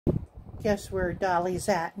Guess where Dolly's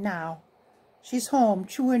at now? She's home,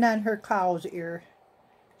 chewing on her cow's ear.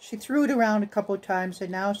 She threw it around a couple of times,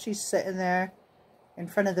 and now she's sitting there in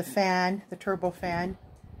front of the fan, the turbo fan,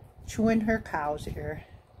 chewing her cow's ear.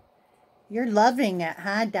 You're loving it,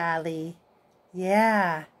 huh, Dolly?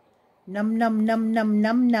 Yeah. Num num num num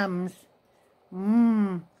num nums.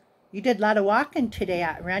 You did a lot of walking today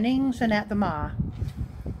at Runnings and at the mall.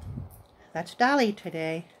 That's Dolly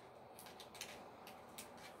today.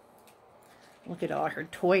 Look at all her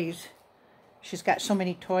toys. She's got so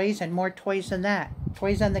many toys and more toys than that.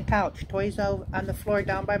 Toys on the couch, toys on the floor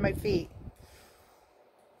down by my feet.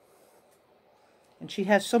 And she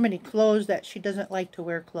has so many clothes that she doesn't like to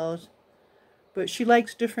wear clothes. But she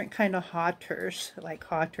likes different kind of halters, like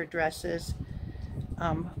halter dresses.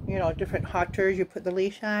 You know, different halters you put the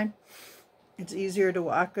leash on. It's easier to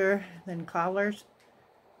walk her than collars.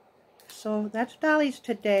 So that's Dolly's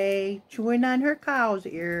today, chewing on her cow's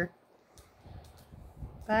ear.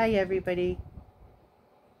 Bye, everybody.